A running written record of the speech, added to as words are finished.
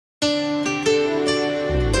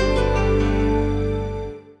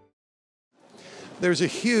There's a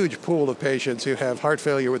huge pool of patients who have heart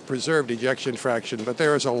failure with preserved ejection fraction, but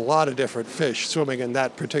there is a lot of different fish swimming in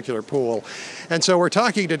that particular pool. And so we're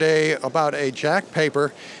talking today about a JACC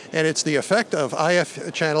paper, and it's the effect of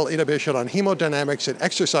IF channel inhibition on hemodynamics and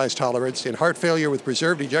exercise tolerance in heart failure with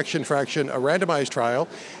preserved ejection fraction, a randomized trial,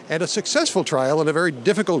 and a successful trial in a very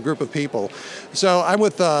difficult group of people. So I'm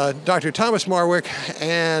with Dr. Thomas Marwick,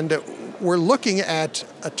 and we're looking at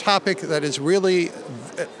a topic that is really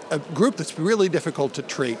a group that's really difficult to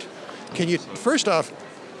treat. Can you, first off,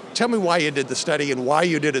 tell me why you did the study and why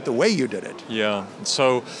you did it the way you did it? Yeah,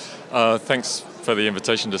 so thanks for the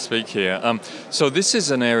invitation to speak here. So this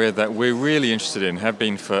is an area that we're really interested in, have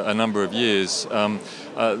been for a number of years.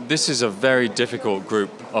 This is a very difficult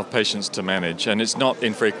group of patients to manage, and it's not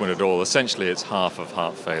infrequent at all. Essentially, it's half of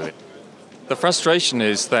heart failure. The frustration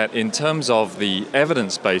is that in terms of the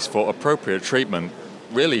evidence base for appropriate treatment,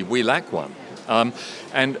 really we lack one.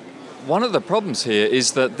 And one of the problems here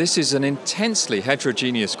is that this is an intensely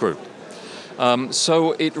heterogeneous group.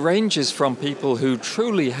 So it ranges from people who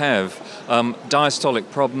truly have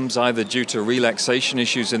diastolic problems, either due to relaxation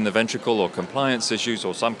issues in the ventricle or compliance issues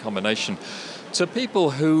or some combination, to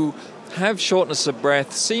people who have shortness of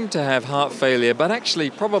breath, seem to have heart failure, but actually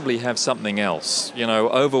probably have something else,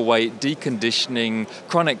 overweight, deconditioning,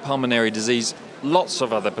 chronic pulmonary disease, lots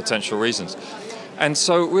of other potential reasons. And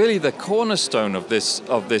so really the cornerstone of this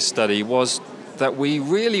study was that we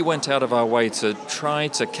really went out of our way to try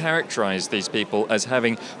to characterize these people as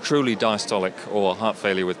having truly diastolic or heart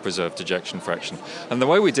failure with preserved ejection fraction. And the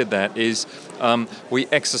way we did that is we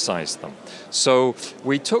exercised them. So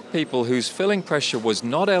we took people whose filling pressure was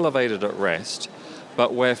not elevated at rest,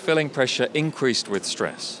 but where filling pressure increased with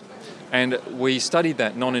stress. And we studied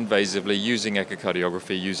that non-invasively using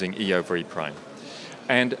echocardiography, using E over E prime.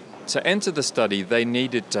 And to enter the study, they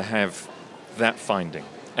needed to have that finding.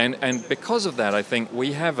 And because of that, I think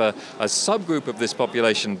we have a subgroup of this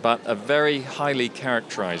population, but a very highly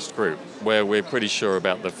characterized group where we're pretty sure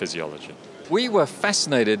about the physiology. We were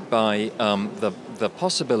fascinated by the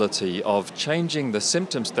possibility of changing the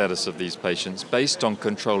symptom status of these patients based on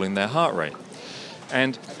controlling their heart rate.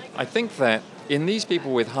 And I think that in these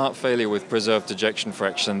people with heart failure with preserved ejection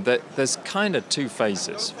fraction, there's kind of two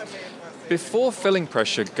phases. Before filling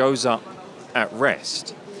pressure goes up at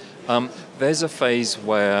rest, there's a phase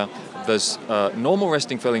where there's normal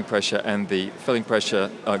resting filling pressure and the filling pressure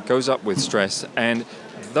goes up with stress, and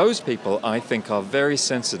those people, I think, are very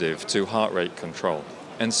sensitive to heart rate control.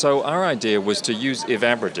 And so our idea was to use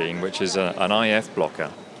ivabradine, which is an IF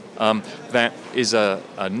blocker, that is a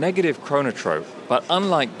negative chronotrope, but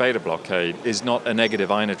unlike beta blockade, is not a negative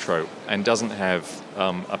inotrope and doesn't have,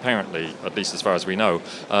 apparently, at least as far as we know,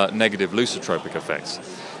 negative lusotropic effects.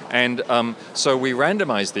 And so we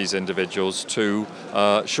randomized these individuals to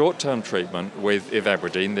short-term treatment with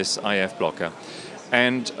ivabradine, this IF blocker,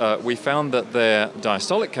 and we found that their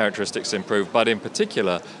diastolic characteristics improved, but in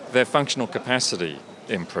particular, their functional capacity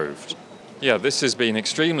improved. Yeah, this has been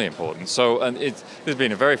extremely important. So, and this has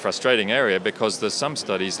been a very frustrating area because there's some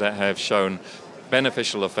studies that have shown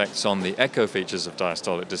beneficial effects on the echo features of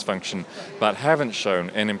diastolic dysfunction, but haven't shown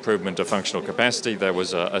an improvement of functional capacity. There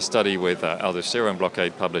was a study with aldosterone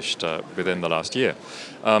blockade published within the last year.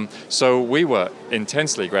 So we were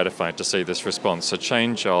intensely gratified to see this response, a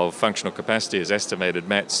change of functional capacity as estimated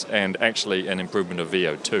METs, and actually an improvement of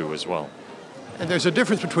VO2 as well. And there's a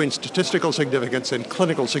difference between statistical significance and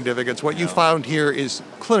clinical significance. What you found here is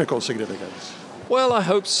clinical significance. Well, I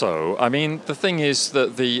hope so. I mean, the thing is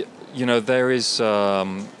that there is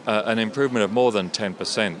an improvement of more than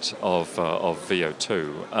 10% of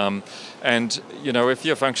VO2. And, if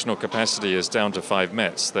your functional capacity is down to 5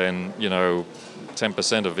 METs, then,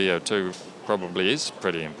 10% of VO2 probably is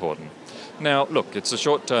pretty important. Now, look, it's a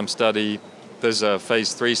short-term study. There's a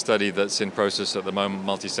phase 3 study that's in process at the moment,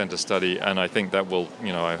 multi-center study, and I think that will,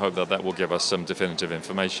 I hope that will give us some definitive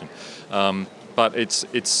information. But it's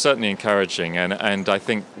certainly encouraging, and I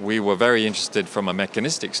think we were very interested from a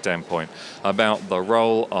mechanistic standpoint about the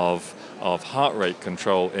role of heart rate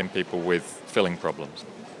control in people with filling problems.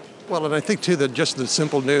 Well, and I think, too, that just the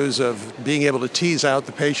simple news of being able to tease out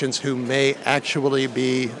the patients who may actually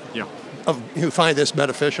be, who find this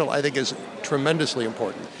beneficial, I think is tremendously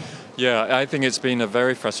important. Yeah, I think it's been a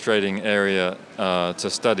very frustrating area to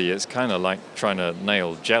study. It's kind of like trying to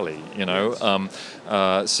nail jelly,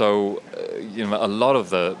 So, a lot of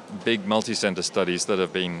the big multi-center studies that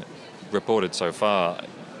have been reported so far,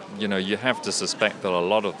 you have to suspect that a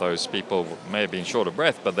lot of those people may have been short of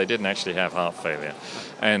breath, but they didn't actually have heart failure.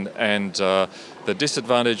 And the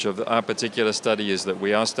disadvantage of our particular study is that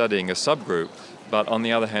we are studying a subgroup, but on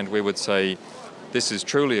the other hand, we would say this is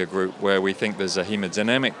truly a group where we think there's a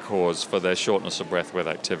hemodynamic cause for their shortness of breath with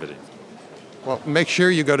activity. Well, make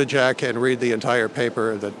sure you go to JACC and read the entire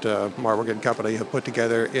paper that Marwick and company have put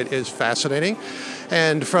together. It is fascinating.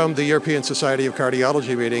 And from the European Society of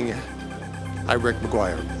Cardiology meeting, I'm Rick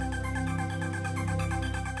McGuire.